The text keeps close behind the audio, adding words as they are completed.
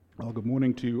Well, good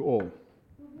morning to you all.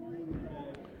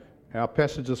 Our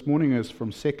passage this morning is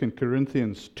from 2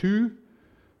 Corinthians 2,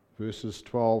 verses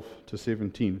 12 to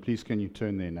 17. Please can you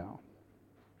turn there now.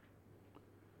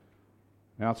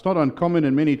 Now, it's not uncommon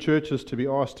in many churches to be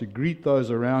asked to greet those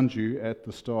around you at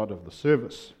the start of the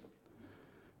service.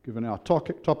 Given our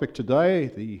topic today,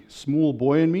 the small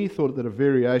boy in me thought that a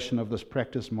variation of this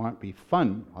practice might be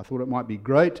fun. I thought it might be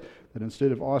great that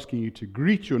instead of asking you to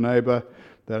greet your neighbour,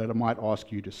 that I might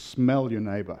ask you to smell your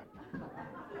neighbour.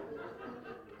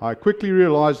 I quickly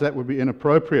realised that would be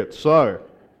inappropriate, so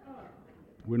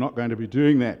we're not going to be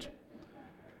doing that.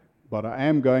 But I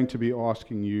am going to be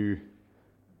asking you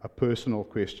a personal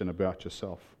question about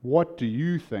yourself. What do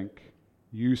you think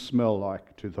you smell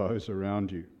like to those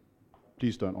around you?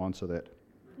 Please don't answer that.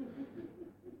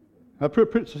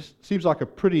 It seems like a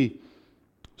pretty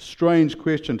strange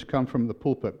question to come from the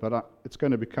pulpit, but it's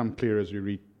going to become clear as we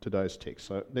read today's text.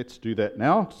 So let's do that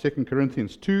now. 2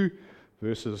 Corinthians 2,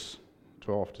 verses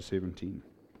 12 to 17.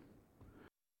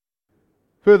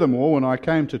 Furthermore, when I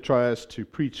came to Troas to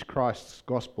preach Christ's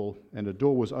gospel, and a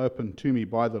door was opened to me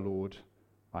by the Lord,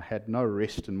 I had no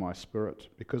rest in my spirit,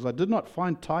 because I did not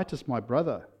find Titus my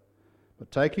brother.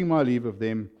 But taking my leave of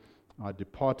them, I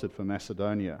departed for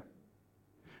Macedonia.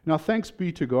 Now thanks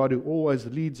be to God who always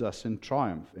leads us in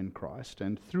triumph in Christ,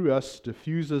 and through us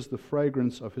diffuses the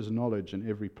fragrance of his knowledge in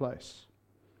every place.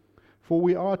 For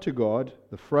we are to God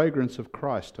the fragrance of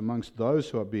Christ amongst those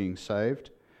who are being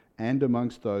saved, and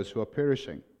amongst those who are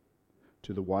perishing.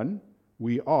 To the one,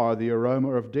 we are the aroma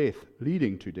of death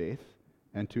leading to death,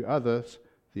 and to others,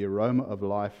 the aroma of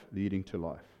life leading to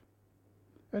life.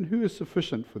 And who is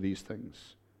sufficient for these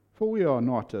things? For we are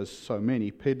not, as so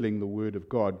many, peddling the word of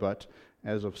God, but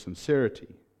as of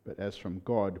sincerity, but as from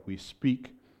God we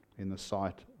speak in the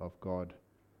sight of God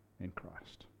in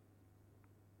Christ.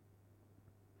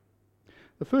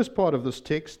 The first part of this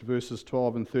text, verses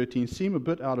 12 and 13, seem a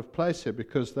bit out of place here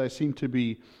because they seem to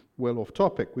be well off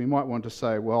topic. We might want to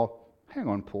say, well, hang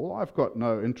on, Paul, I've got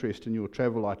no interest in your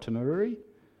travel itinerary.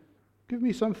 Give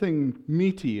me something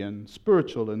meaty and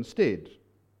spiritual instead.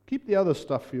 Keep the other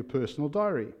stuff for your personal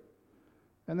diary.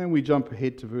 And then we jump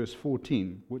ahead to verse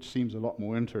 14, which seems a lot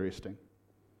more interesting.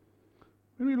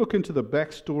 When we look into the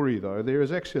backstory, though, there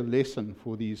is actually a lesson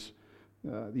for these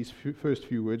first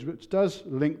few words, which does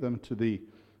link them to the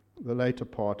later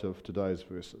part of today's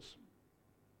verses.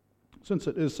 Since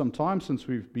it is some time since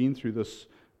we've been through this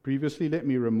previously, let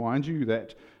me remind you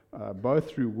that both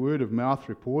through word-of-mouth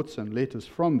reports and letters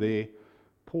from there,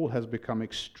 Paul has become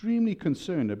extremely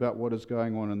concerned about what is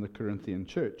going on in the Corinthian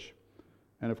church.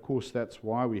 And of course, that's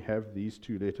why we have these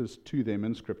two letters to them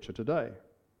in Scripture today.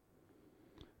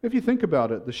 If you think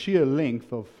about it, the sheer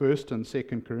length of 1st and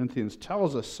 2nd Corinthians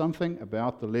tells us something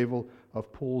about the level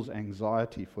of Paul's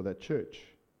anxiety for that church.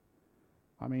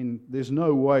 I mean, there's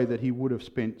no way that he would have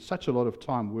spent such a lot of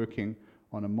time working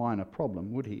on a minor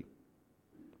problem, would he?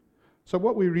 So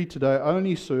what we read today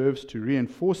only serves to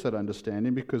reinforce that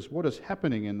understanding, because what is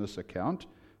happening in this account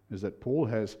is that Paul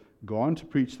has gone to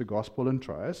preach the gospel in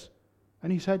Troas,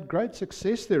 and he's had great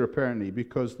success there apparently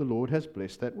because the Lord has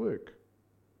blessed that work.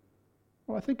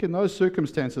 Well, I think in those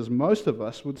circumstances most of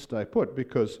us would stay put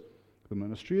because the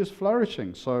ministry is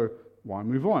flourishing, so why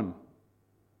move on?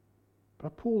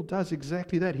 But Paul does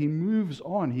exactly that. He moves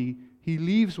on. He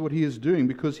leaves what he is doing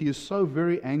because he is so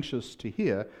very anxious to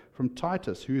hear from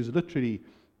Titus, who has literally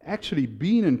actually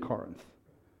been in Corinth,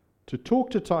 to talk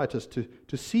to Titus,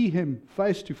 to see him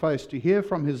face to face, to hear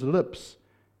from his lips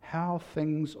how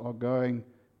things are going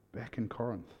back in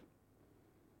Corinth.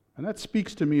 And that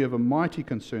speaks to me of a mighty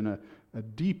concern, a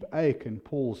deep ache in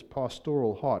Paul's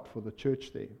pastoral heart for the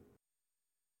church there.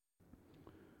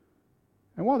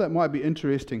 And while that might be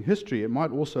interesting history, it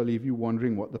might also leave you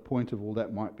wondering what the point of all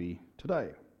that might be today.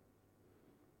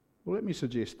 Well, let me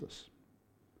suggest this.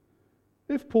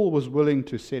 If Paul was willing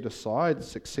to set aside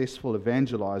successful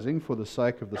evangelizing for the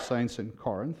sake of the saints in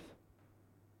Corinth,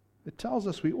 it tells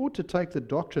us we ought to take the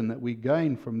doctrine that we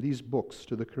gain from these books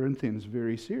to the Corinthians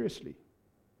very seriously.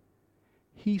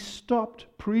 He stopped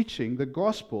preaching the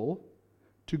gospel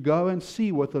to go and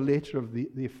see what the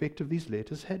effect of these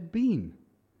letters had been.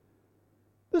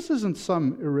 This isn't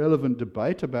some irrelevant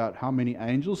debate about how many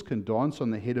angels can dance on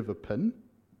the head of a pin.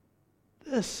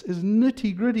 This is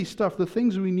nitty-gritty stuff, the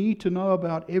things we need to know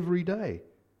about every day.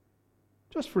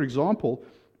 Just for example,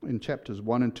 in chapters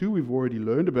 1 and 2, we've already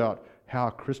learned about how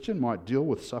a Christian might deal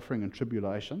with suffering and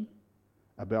tribulation,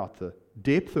 about the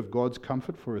depth of God's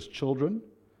comfort for his children,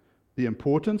 the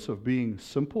importance of being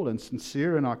simple and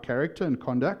sincere in our character and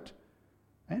conduct,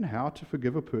 and how to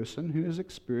forgive a person who has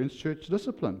experienced church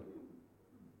discipline.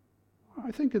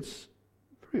 I think it's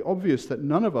very obvious that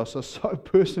none of us are so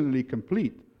personally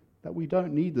complete that we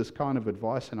don't need this kind of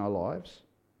advice in our lives.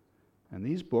 And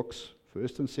these books,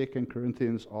 1st and 2nd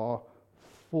Corinthians, are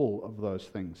full of those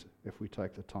things if we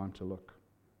take the time to look.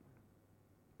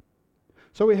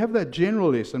 So we have that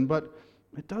general lesson, but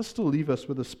it does still leave us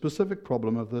with a specific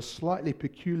problem of this slightly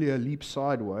peculiar leap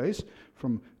sideways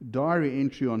from diary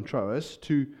entry on Troas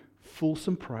to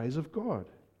fulsome praise of God.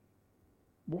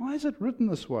 Why is it written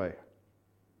this way?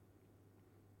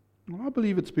 Well, I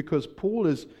believe it's because Paul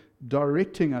is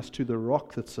directing us to the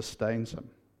rock that sustains him.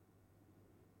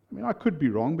 I mean, I could be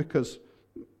wrong because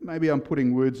maybe I'm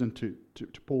putting words into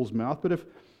Paul's mouth, but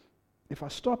if I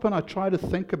stop and I try to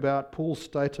think about Paul's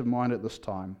state of mind at this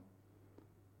time,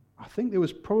 I think there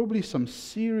was probably some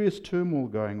serious turmoil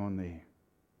going on there.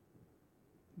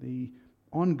 The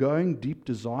ongoing deep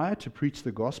desire to preach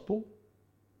the gospel.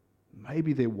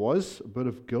 Maybe there was a bit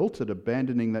of guilt at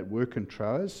abandoning that work in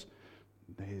Troas.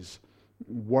 There's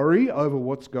worry over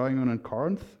what's going on in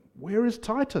Corinth. Where is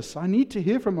Titus? I need to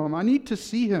hear from him. I need to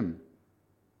see him.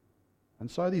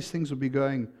 And so these things will be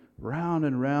going round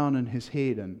and round in his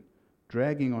head and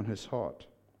dragging on his heart.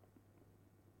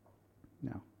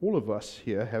 Now, all of us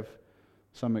here have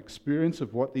some experience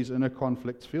of what these inner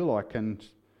conflicts feel like, and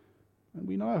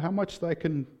we know how much they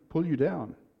can pull you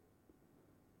down.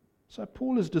 So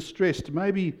Paul is distressed,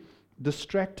 maybe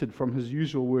distracted from his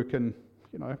usual work and,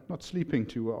 not sleeping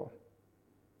too well.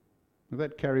 If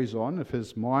that carries on, if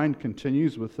his mind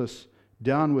continues with this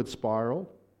downward spiral,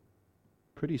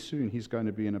 pretty soon he's going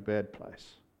to be in a bad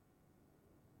place.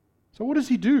 So what does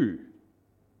he do?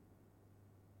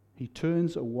 He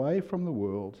turns away from the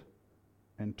world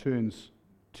and turns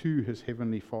to his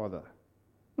heavenly Father.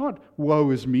 Not, woe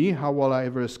is me, how will I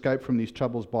ever escape from these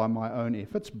troubles by my own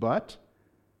efforts, but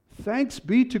thanks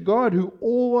be to God who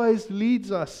always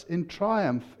leads us in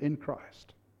triumph in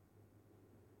Christ.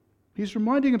 He's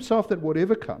reminding himself that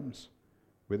whatever comes,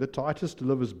 whether Titus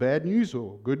delivers bad news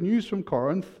or good news from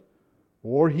Corinth,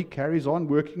 or he carries on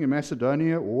working in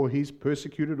Macedonia, or he's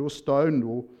persecuted or stoned,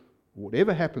 or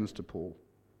whatever happens to Paul,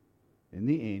 in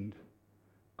the end,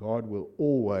 God will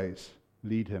always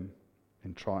lead him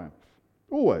in triumph.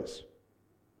 Always.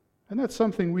 And that's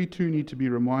something we too need to be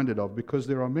reminded of, because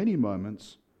there are many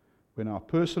moments when our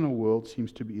personal world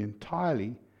seems to be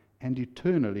entirely and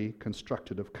eternally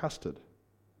constructed of custard.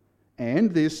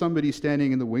 And there's somebody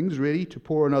standing in the wings ready to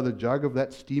pour another jug of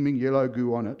that steaming yellow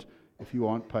goo on it if you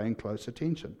aren't paying close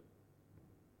attention.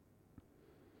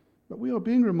 But we are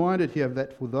being reminded here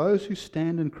that for those who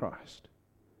stand in Christ,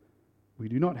 we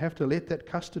do not have to let that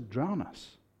custard drown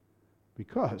us,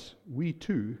 because we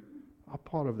too are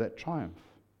part of that triumph.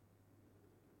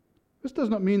 This does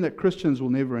not mean that Christians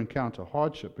will never encounter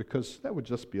hardship, because that would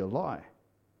just be a lie.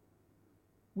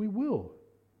 We will.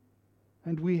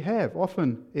 And we have,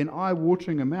 often in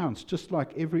eye-watering amounts, just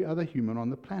like every other human on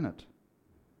the planet.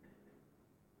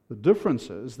 The difference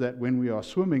is that when we are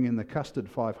swimming in the custard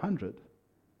 500,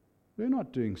 we're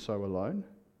not doing so alone.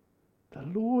 The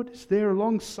Lord is there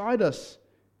alongside us.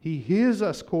 He hears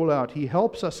us call out. He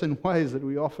helps us in ways that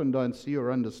we often don't see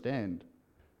or understand.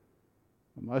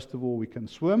 And most of all, we can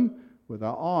swim with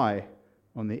our eye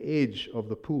on the edge of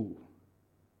the pool.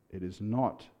 It is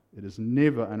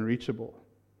never unreachable.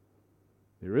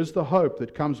 There is the hope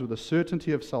that comes with the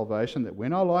certainty of salvation that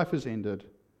when our life is ended,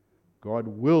 God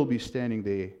will be standing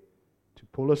there to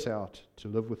pull us out to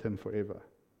live with him forever.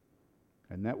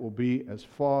 And that will be as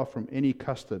far from any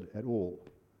custard at all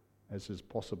as is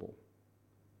possible.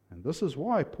 And this is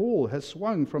why Paul has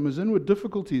swung from his inward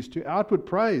difficulties to outward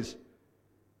praise.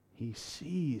 He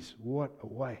sees what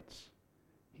awaits.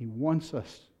 He wants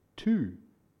us to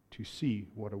see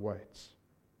what awaits.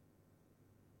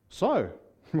 So,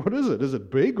 what is it? Is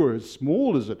it big or is it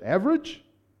small? Is it average?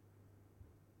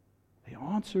 The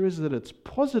answer is that it's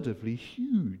positively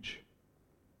huge.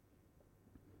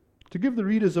 To give the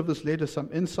readers of this letter some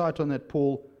insight on that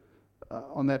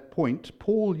point,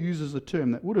 Paul uses a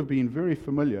term that would have been very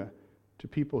familiar to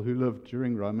people who lived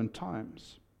during Roman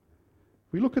times.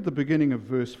 We look at the beginning of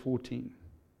verse 14.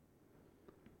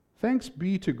 Thanks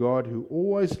be to God who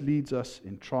always leads us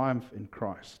in triumph in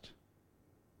Christ.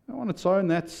 Now, on its own,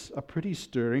 that's a pretty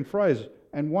stirring phrase,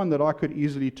 and one that I could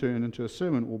easily turn into a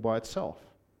sermon all by itself.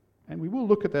 And we will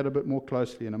look at that a bit more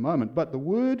closely in a moment. But the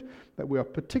word that we are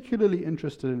particularly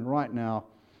interested in right now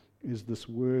is this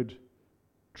word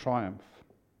triumph.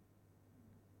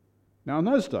 Now, in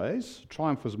those days,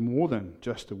 triumph was more than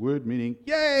just a word meaning,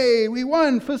 yay, we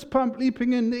won, fist pump,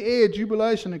 leaping in the air,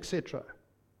 jubilation, etc.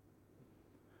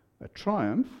 A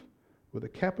triumph with a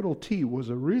capital T was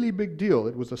a really big deal.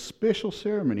 It was a special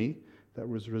ceremony that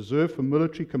was reserved for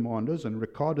military commanders and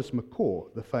Ricardus Macaw,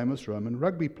 the famous Roman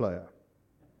rugby player.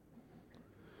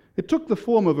 It took the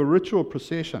form of a ritual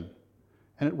procession,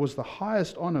 and it was the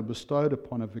highest honor bestowed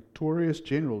upon a victorious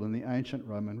general in the ancient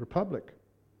Roman Republic.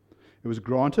 It was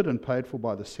granted and paid for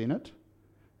by the Senate,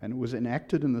 and it was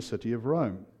enacted in the city of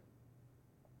Rome.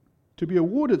 To be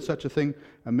awarded such a thing,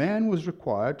 a man was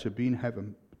required to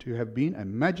have been a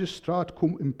magistrat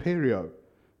cum imperio,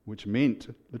 which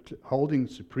meant holding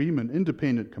supreme and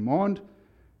independent command,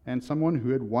 and someone who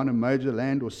had won a major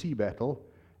land or sea battle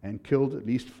and killed at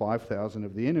least 5,000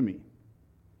 of the enemy.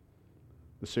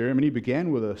 The ceremony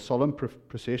began with a solemn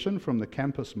procession from the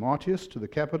Campus Martius to the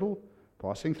Capitol,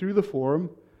 passing through the Forum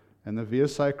and the Via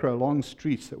Sacra long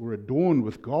streets that were adorned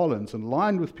with garlands and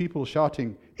lined with people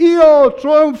shouting, Io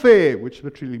Triumphe, which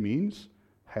literally means,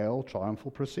 Hail, Triumphal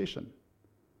Procession.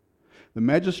 The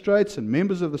magistrates and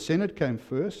members of the Senate came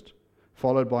first,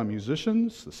 followed by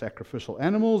musicians, the sacrificial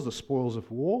animals, the spoils of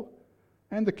war,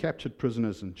 and the captured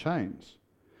prisoners in chains.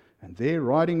 And there,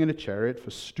 riding in a chariot,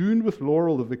 festooned with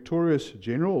laurel, the victorious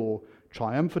general or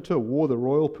triumphator wore the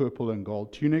royal purple and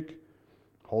gold tunic,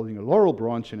 holding a laurel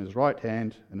branch in his right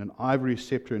hand and an ivory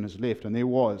scepter in his left. And there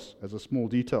was, as a small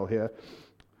detail here,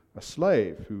 a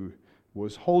slave who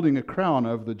was holding a crown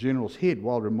over the general's head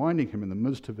while reminding him in the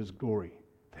midst of his glory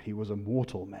that he was a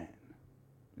mortal man.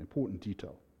 Important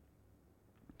detail.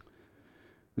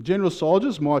 The general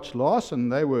soldiers marched last,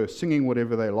 and they were singing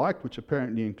whatever they liked, which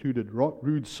apparently included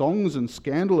rude songs and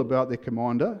scandal about their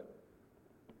commander.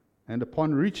 And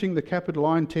upon reaching the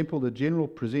Capitoline Temple, the general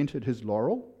presented his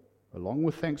laurel, along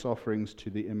with thanks offerings to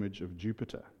the image of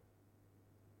Jupiter.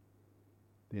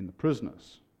 Then the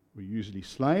prisoners were usually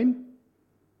slain,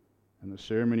 and the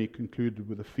ceremony concluded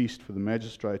with a feast for the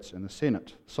magistrates and the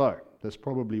Senate. So, this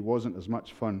probably wasn't as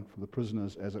much fun for the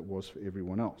prisoners as it was for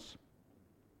everyone else.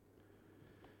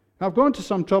 Now, I've gone to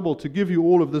some trouble to give you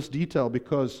all of this detail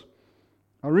because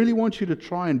I really want you to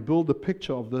try and build a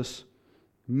picture of this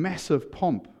massive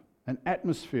pomp and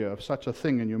atmosphere of such a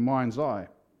thing in your mind's eye,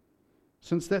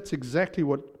 since that's exactly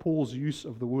what Paul's use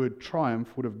of the word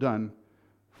triumph would have done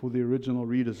for the original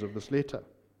readers of this letter.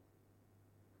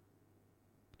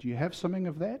 Do you have something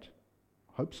of that?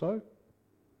 I hope so.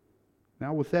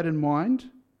 Now, with that in mind,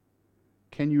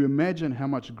 can you imagine how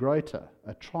much greater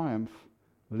a triumph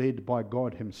led by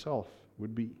God himself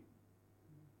would be?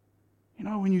 You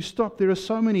know, when you stop, there are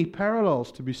so many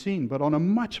parallels to be seen, but on a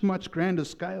much, much grander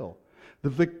scale. The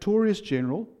victorious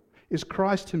general is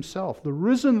Christ himself, the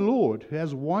risen Lord who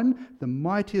has won the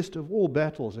mightiest of all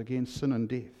battles against sin and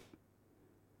death.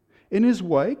 In his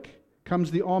wake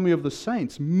comes the army of the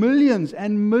saints, millions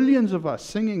and millions of us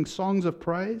singing songs of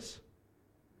praise,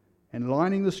 and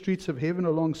lining the streets of heaven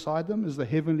alongside them is the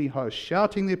heavenly host,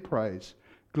 shouting their praise.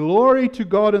 Glory to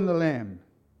God and the Lamb.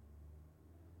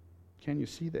 Can you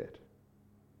see that?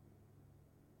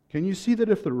 Can you see that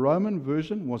if the Roman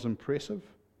version was impressive,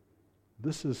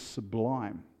 this is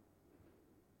sublime,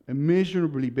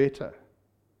 immeasurably better?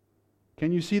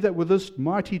 Can you see that with this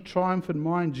mighty triumph in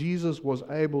mind, Jesus was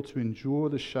able to endure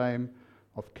the shame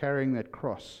of carrying that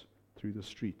cross through the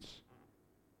streets,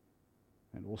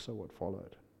 and also what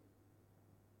followed?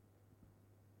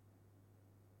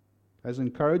 As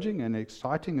encouraging and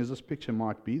exciting as this picture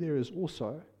might be, there is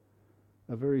also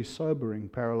a very sobering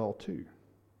parallel too.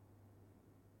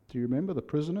 Do you remember the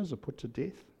prisoners are put to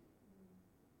death?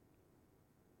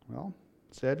 Well,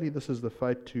 sadly, this is the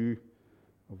fate too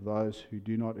of those who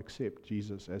do not accept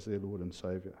Jesus as their Lord and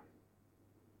Saviour.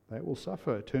 They will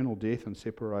suffer eternal death and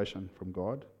separation from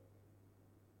God.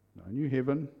 No new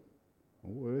heaven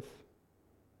or earth,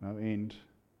 no end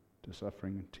to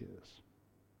suffering and tears.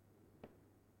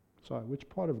 So, which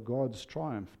part of God's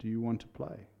triumph do you want to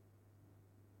play?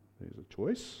 There's a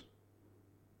choice,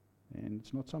 and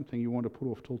it's not something you want to put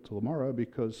off till tomorrow,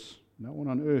 because no one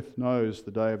on earth knows the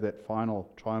day of that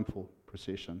final triumphal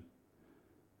procession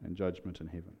and judgment in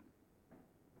heaven.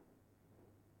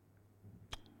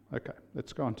 Okay,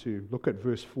 let's go on to look at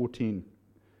verse 14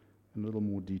 in a little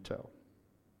more detail.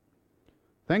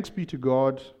 Thanks be to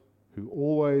God who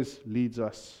always leads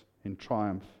us in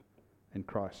triumph in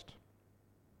Christ.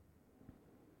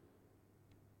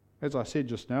 As I said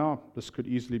just now, this could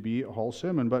easily be a whole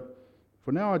sermon, but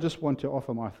for now I just want to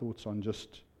offer my thoughts on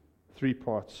just 3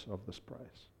 parts of this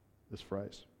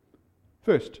phrase.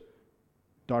 First,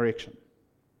 direction.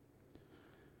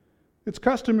 It's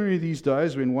customary these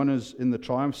days when one is in the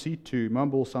triumph seat to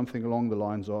mumble something along the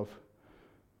lines of,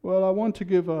 well, I want to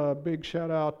give a big shout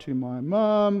out to my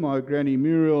mum, my granny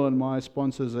Muriel, and my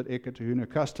sponsors at Ekatahuna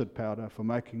Custard Powder for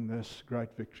making this great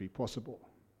victory possible.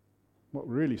 What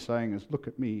we're really saying is, look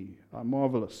at me, I'm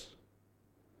marvelous.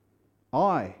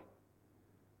 I,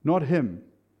 not him.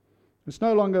 It's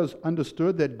no longer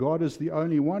understood that God is the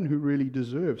only one who really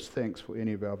deserves thanks for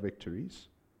any of our victories.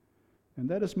 And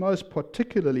that is most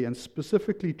particularly and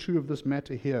specifically true of this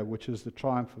matter here, which is the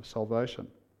triumph of salvation.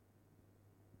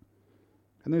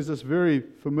 And there's this very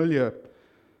familiar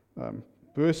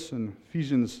verse in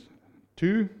Ephesians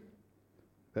 2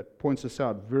 that points this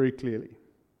out very clearly.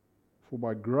 For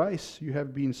by grace you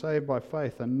have been saved by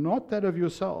faith, and not that of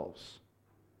yourselves.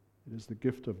 It is the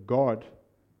gift of God,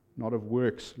 not of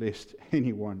works, lest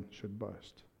anyone should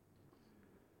boast.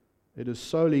 It is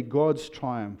solely God's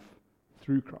triumph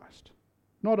through Christ,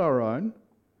 not our own.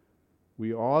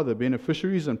 We are the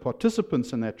beneficiaries and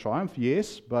participants in that triumph,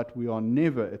 yes, but we are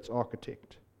never its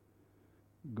architect.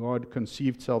 God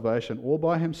conceived salvation all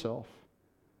by himself,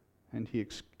 and he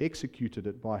executed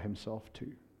it by himself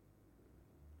too.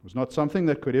 It was not something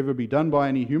that could ever be done by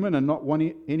any human, and not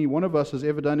any one of us has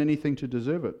ever done anything to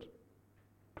deserve it.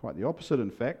 Quite the opposite,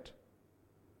 in fact.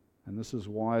 And this is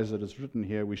why, as it is written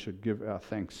here, we should give our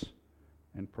thanks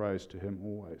and praise to him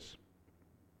always.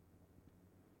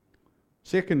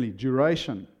 Secondly,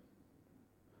 duration.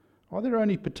 Are there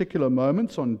only particular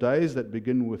moments on days that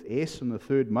begin with S in the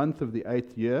 3rd month of the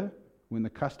 8th year when the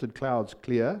custard clouds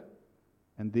clear,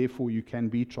 and therefore you can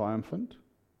be triumphant?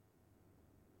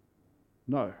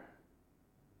 No.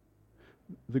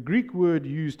 The Greek word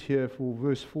used here for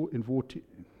in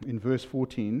verse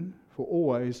 14 for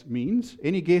always means,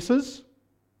 any guesses?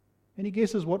 Any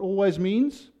guesses what always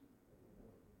means?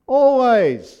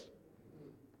 Always.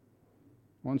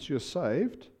 Once you're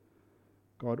saved,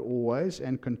 God always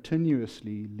and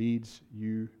continuously leads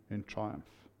you in triumph.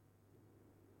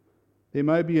 There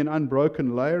may be an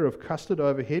unbroken layer of custard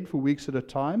overhead for weeks at a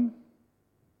time,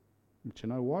 but you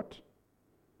know what?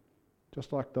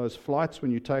 Just like those flights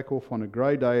when you take off on a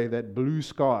grey day, that blue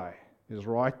sky is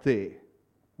right there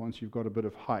once you've got a bit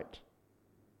of height.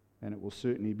 And it will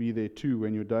certainly be there too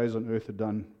when your days on earth are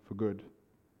done for good.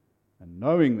 And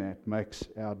knowing that makes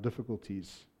our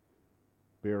difficulties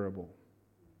bearable.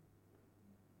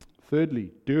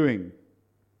 Thirdly, doing.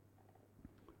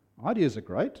 Ideas are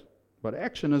great, but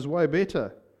action is way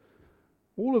better.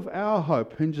 All of our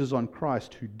hope hinges on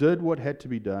Christ, who did what had to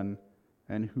be done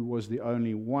and who was the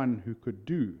only one who could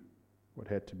do what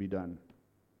had to be done.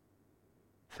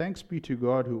 Thanks be to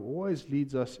God who always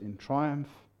leads us in triumph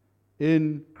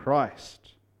in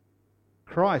Christ.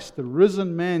 Christ, the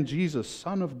risen man Jesus,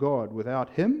 Son of God. Without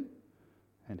him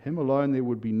and him alone, there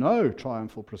would be no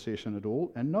triumphal procession at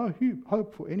all, and no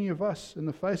hope for any of us in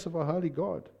the face of our holy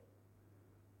God.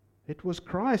 It was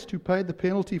Christ who paid the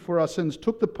penalty for our sins,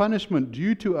 took the punishment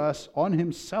due to us on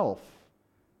himself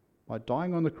by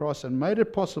dying on the cross, and made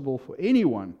it possible for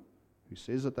anyone who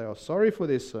says that they are sorry for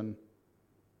their sin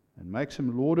and makes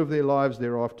him Lord of their lives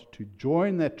thereafter to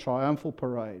join that triumphal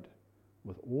parade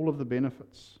with all of the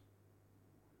benefits.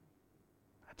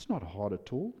 That's not hard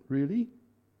at all, really.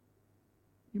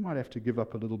 You might have to give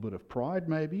up a little bit of pride,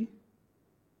 maybe.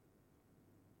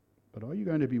 But are you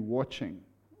going to be watching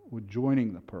or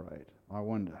joining the parade? I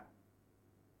wonder.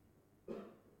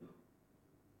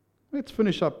 Let's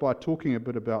finish up by talking a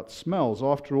bit about smells.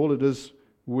 After all, it is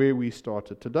where we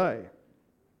started today.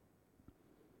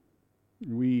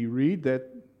 We read that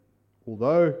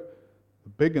although the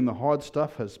big and the hard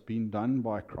stuff has been done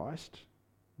by Christ,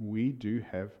 we do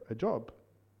have a job.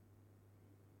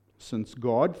 Since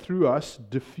God, through us,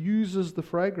 diffuses the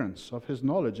fragrance of his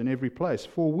knowledge in every place.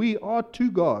 For we are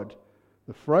to God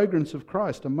the fragrance of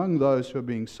Christ among those who are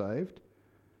being saved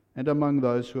and among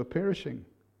those who are perishing.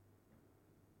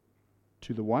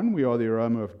 To the one, we are the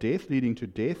aroma of death leading to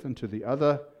death, and to the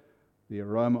other, the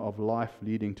aroma of life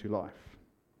leading to life.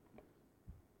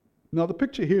 Now, the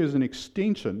picture here is an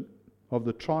extension of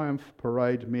the triumph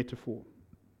parade metaphor.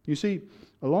 You see,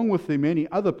 along with the many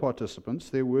other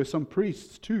participants, there were some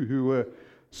priests too who were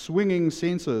swinging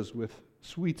censers with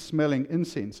sweet-smelling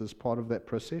incense as part of that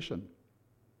procession.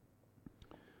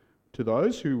 To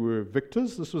those who were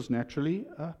victors, this was naturally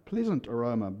a pleasant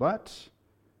aroma, but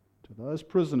to those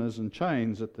prisoners in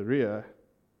chains at the rear,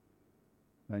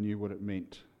 they knew what it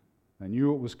meant. They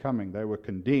knew what was coming. They were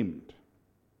condemned.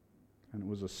 And it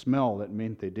was a smell that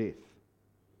meant their death.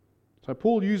 So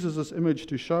Paul uses this image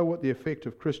to show what the effect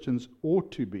of Christians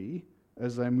ought to be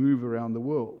as they move around the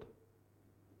world.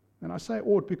 And I say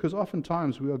ought because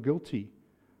oftentimes we are guilty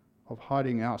of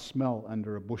hiding our smell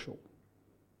under a bushel,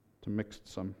 to mix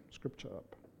some scripture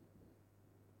up.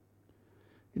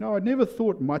 You know, I'd never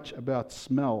thought much about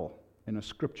smell in a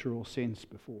scriptural sense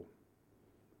before.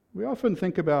 We often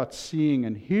think about seeing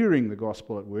and hearing the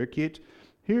gospel at work, yet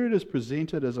here it is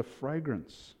presented as a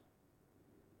fragrance.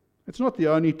 It's not the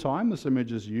only time this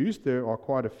image is used. There are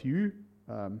quite a few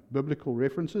biblical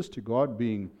references to God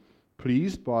being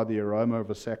pleased by the aroma of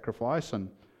a sacrifice, and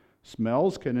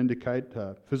smells can indicate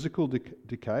physical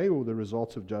decay or the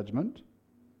results of judgment.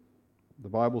 The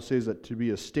Bible says that to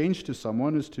be a stench to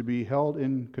someone is to be held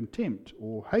in contempt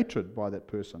or hatred by that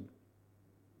person.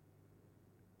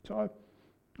 So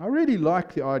I really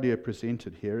like the idea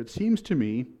presented here. It seems to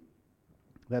me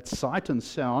that sight and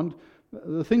sound,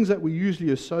 the things that we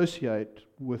usually associate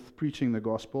with preaching the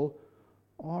gospel,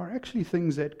 are actually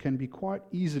things that can be quite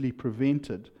easily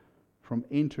prevented from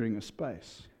entering a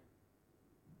space.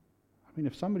 I mean,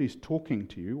 if somebody's talking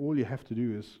to you, all you have to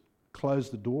do is close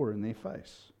the door in their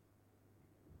face.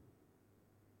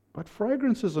 But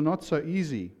fragrances are not so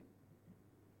easy.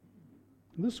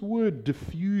 This word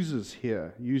diffuses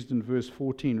here, used in verse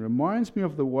 14, reminds me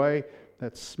of the way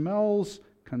that smells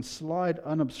can slide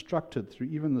unobstructed through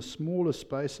even the smallest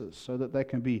spaces so that they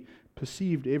can be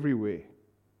perceived everywhere.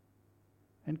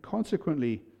 And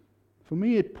consequently, for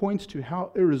me, it points to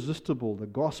how irresistible the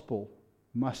gospel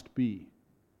must be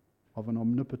of an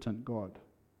omnipotent God.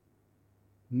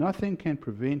 Nothing can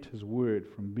prevent His word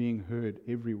from being heard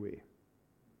everywhere.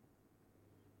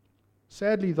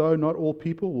 Sadly, though, not all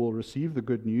people will receive the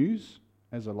good news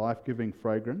as a life-giving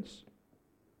fragrance.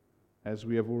 As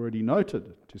we have already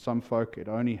noted, to some folk it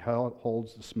only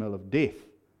holds the smell of death,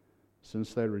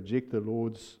 since they reject the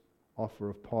Lord's offer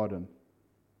of pardon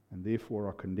and therefore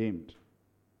are condemned.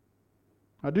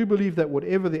 I do believe that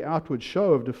whatever the outward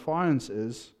show of defiance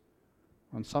is,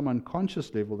 on some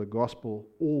unconscious level, the gospel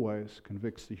always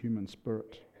convicts the human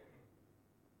spirit,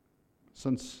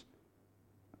 since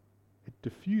it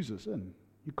diffuses in.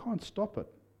 You can't stop it.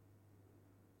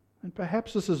 And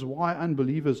perhaps this is why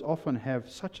unbelievers often have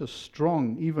such a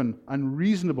strong, even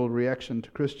unreasonable reaction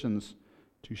to Christians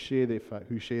who share their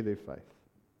faith.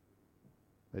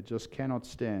 They just cannot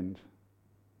stand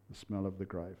the smell of the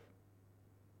grave.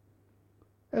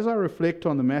 As I reflect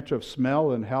on the matter of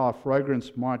smell and how a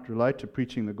fragrance might relate to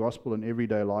preaching the gospel in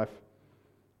everyday life,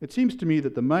 it seems to me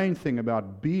that the main thing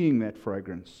about being that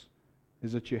fragrance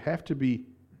is that you have to be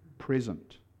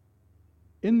present,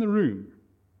 in the room.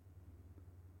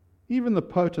 Even the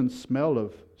potent smell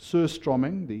of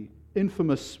surströmming, the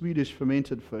infamous Swedish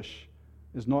fermented fish,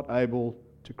 is not able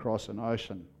to cross an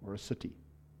ocean or a city.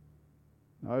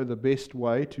 No, the best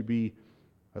way to be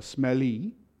a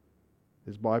smelly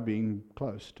is by being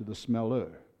close to the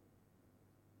smeller.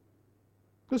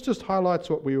 This just highlights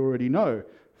what we already know.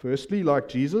 Firstly, like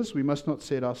Jesus, we must not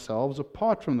set ourselves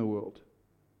apart from the world.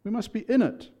 We must be in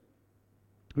it.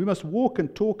 We must walk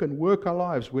and talk and work our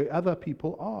lives where other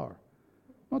people are,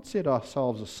 not set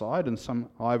ourselves aside in some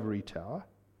ivory tower.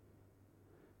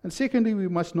 And secondly, we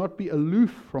must not be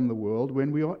aloof from the world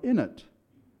when we are in it,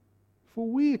 for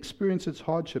we experience its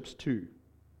hardships too.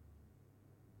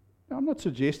 Now, I'm not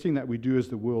suggesting that we do as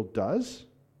the world does,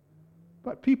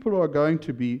 but people are going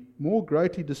to be more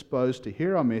greatly disposed to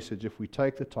hear our message if we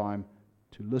take the time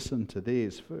to listen to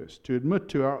theirs first, to admit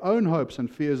to our own hopes and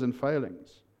fears and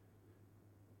failings.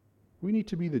 We need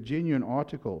to be the genuine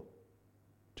article,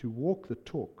 to walk the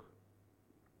talk.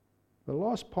 The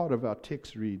last part of our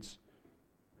text reads,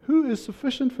 "Who is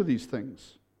sufficient for these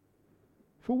things?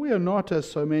 For we are not as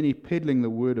so many peddling the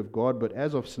word of God, but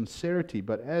as of sincerity,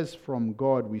 but as from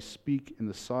God we speak in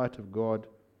the sight of God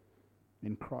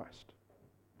in Christ."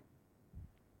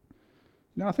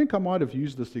 Now, I think I might have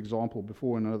used this example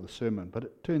before in another sermon, but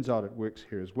it turns out it works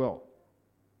here as well.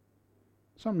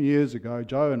 Some years ago,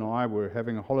 Joe and I were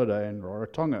having a holiday in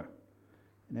Rarotonga.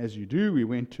 And as you do, we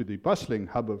went to the bustling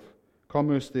hub of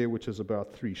commerce there, which is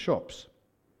about 3 shops.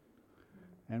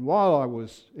 And while I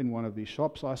was in one of these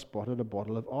shops, I spotted a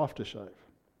bottle of aftershave.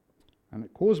 And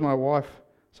it caused my wife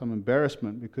some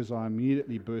embarrassment because I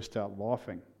immediately burst out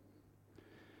laughing.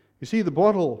 You see, the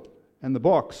bottle and the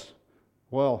box,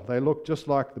 well, they look just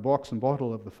like the box and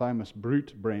bottle of the famous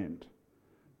Brut brand.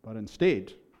 But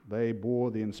instead, they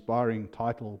bore the inspiring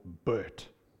title, Bert.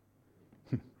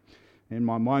 In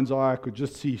my mind's eye, I could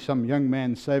just see some young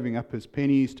man saving up his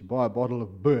pennies to buy a bottle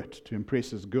of Bert to impress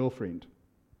his girlfriend.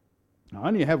 Now, I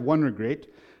only have one regret,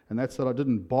 and that's that I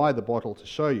didn't buy the bottle to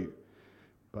show you.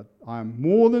 But I'm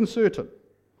more than certain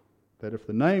that if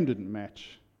the name didn't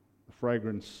match, the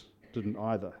fragrance didn't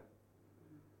either.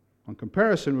 On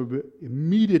comparison, it would be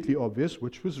immediately obvious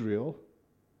which was real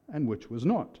and which was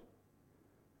not.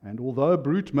 And although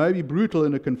Brut may be brutal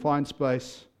in a confined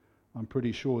space, I'm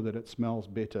pretty sure that it smells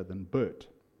better than Bert.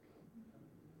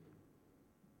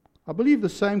 I believe the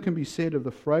same can be said of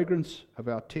the fragrance of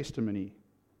our testimony.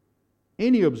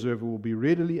 Any observer will be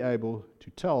readily able to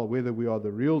tell whether we are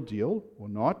the real deal or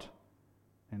not,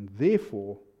 and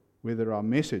therefore whether our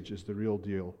message is the real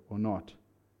deal or not,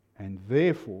 and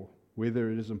therefore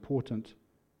whether it is important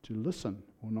to listen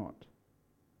or not.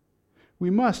 We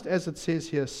must, as it says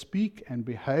here, speak and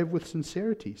behave with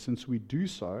sincerity, since we do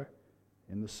so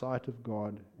in the sight of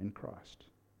God in Christ.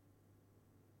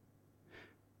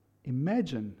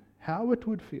 Imagine how it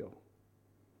would feel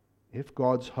if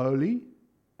God's holy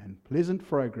and pleasant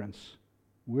fragrance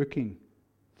working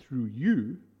through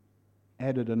you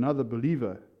added another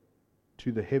believer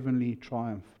to the heavenly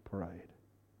triumph parade.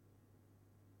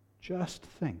 Just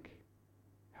think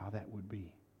how that would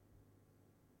be.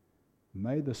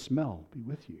 May the smell be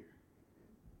with you.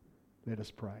 Let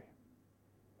us pray.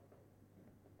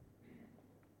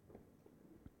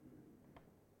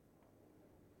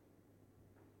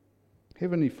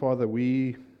 Heavenly Father,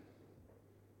 we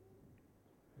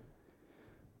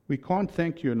can't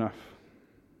thank you enough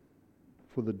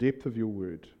for the depth of your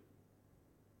word.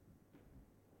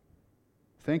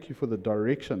 Thank you for the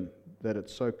direction that it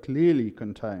so clearly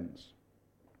contains.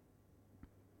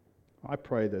 I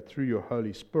pray that through your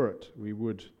Holy Spirit we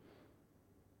would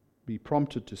be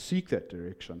prompted to seek that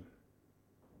direction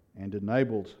and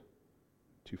enabled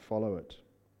to follow it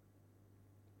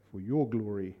for your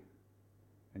glory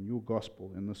and your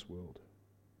gospel in this world.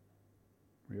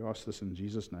 We ask this in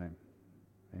Jesus' name.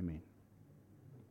 Amen.